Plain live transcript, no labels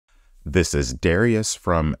This is Darius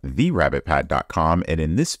from therabbitpad.com, and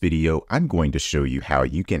in this video, I'm going to show you how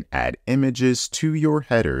you can add images to your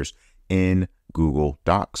headers in Google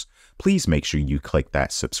Docs. Please make sure you click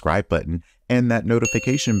that subscribe button and that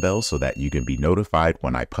notification bell so that you can be notified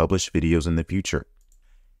when I publish videos in the future.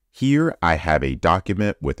 Here I have a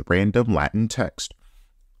document with random Latin text.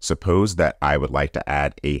 Suppose that I would like to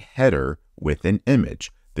add a header with an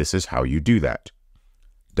image. This is how you do that.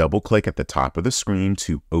 Double-click at the top of the screen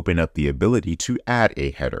to open up the ability to add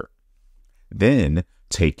a header. Then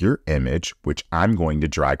take your image, which I'm going to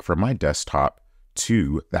drag from my desktop,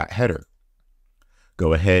 to that header.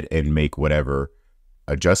 Go ahead and make whatever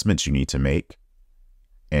adjustments you need to make.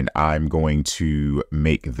 And I'm going to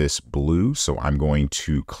make this blue. So I'm going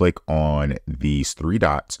to click on these three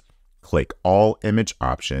dots, click all image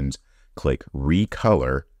options, click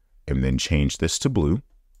recolor, and then change this to blue.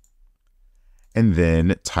 And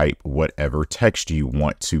then type whatever text you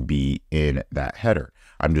want to be in that header.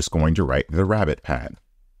 I'm just going to write the rabbit pad.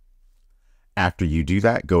 After you do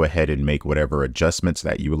that, go ahead and make whatever adjustments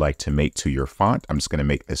that you would like to make to your font. I'm just going to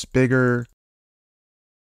make this bigger.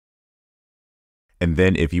 And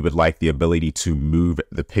then if you would like the ability to move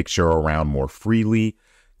the picture around more freely,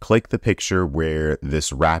 click the picture where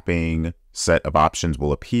this wrapping set of options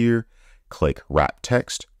will appear, click wrap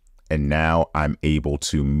text. And now I'm able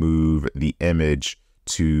to move the image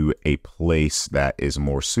to a place that is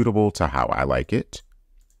more suitable to how I like it.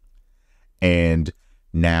 And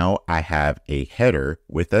now I have a header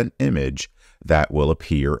with an image that will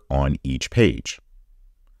appear on each page.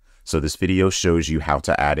 So this video shows you how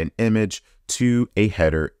to add an image to a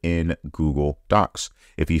header in Google Docs.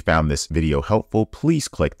 If you found this video helpful, please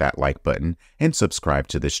click that like button and subscribe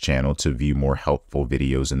to this channel to view more helpful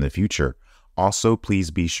videos in the future. Also,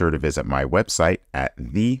 please be sure to visit my website at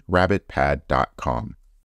therabbitpad.com.